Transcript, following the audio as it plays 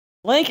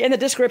Link in the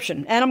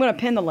description, and I'm going to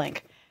pin the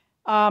link.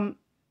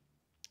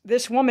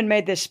 This woman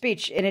made this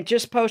speech, and it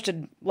just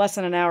posted less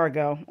than an hour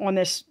ago on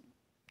this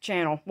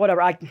channel.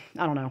 Whatever, I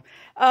don't know.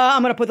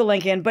 I'm going to put the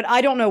link in, but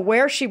I don't know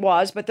where she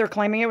was, but they're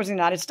claiming it was the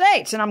United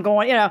States. And I'm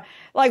going,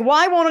 like,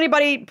 why won't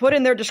anybody put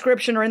in their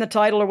description or in the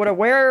title or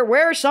whatever,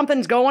 where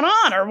something's going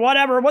on or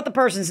whatever, what the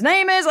person's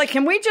name is? Like,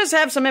 can we just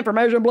have some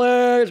information,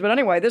 please? But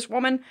anyway, this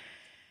woman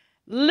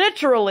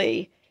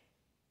literally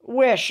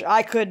wish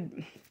I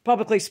could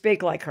publicly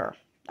speak like her.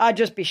 I'd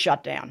just be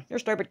shut down. You're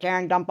stupid,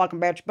 Karen, dumb fucking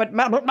bitch. But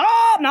no,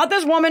 not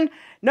this woman.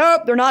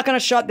 Nope, they're not going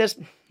to shut this.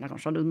 Not going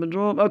to shut this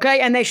bitch up. Okay,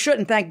 and they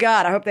shouldn't. Thank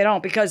God. I hope they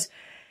don't, because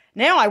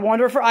now I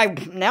wonder if I'm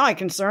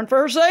concerned for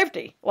her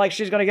safety. Like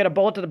she's going to get a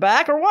bullet to the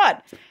back or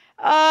what?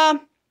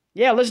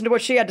 Yeah, listen to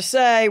what she had to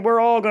say. We're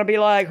all going to be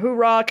like,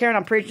 hoorah, Karen,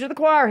 I'm preaching to the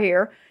choir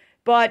here.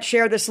 But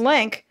share this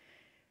link.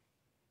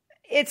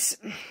 It's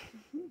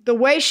the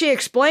way she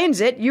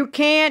explains it. You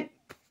cannot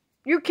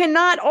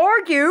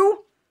argue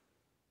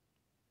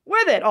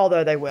with it,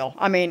 although they will.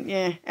 I mean,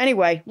 yeah.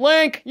 Anyway,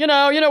 link, you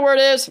know where it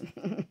is.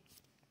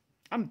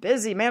 I'm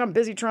busy, man. I'm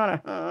busy trying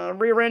to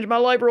rearrange my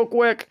life real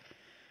quick.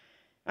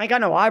 I ain't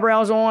got no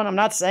eyebrows on. I'm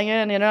not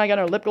singing, I got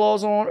no lip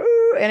gloss on.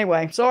 Ooh.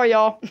 Anyway, sorry,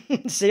 y'all.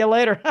 See you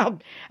later.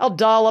 I'll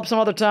doll up some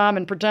other time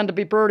and pretend to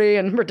be pretty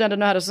and pretend to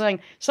know how to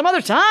sing some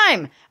other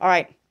time. All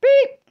right.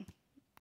 Beep.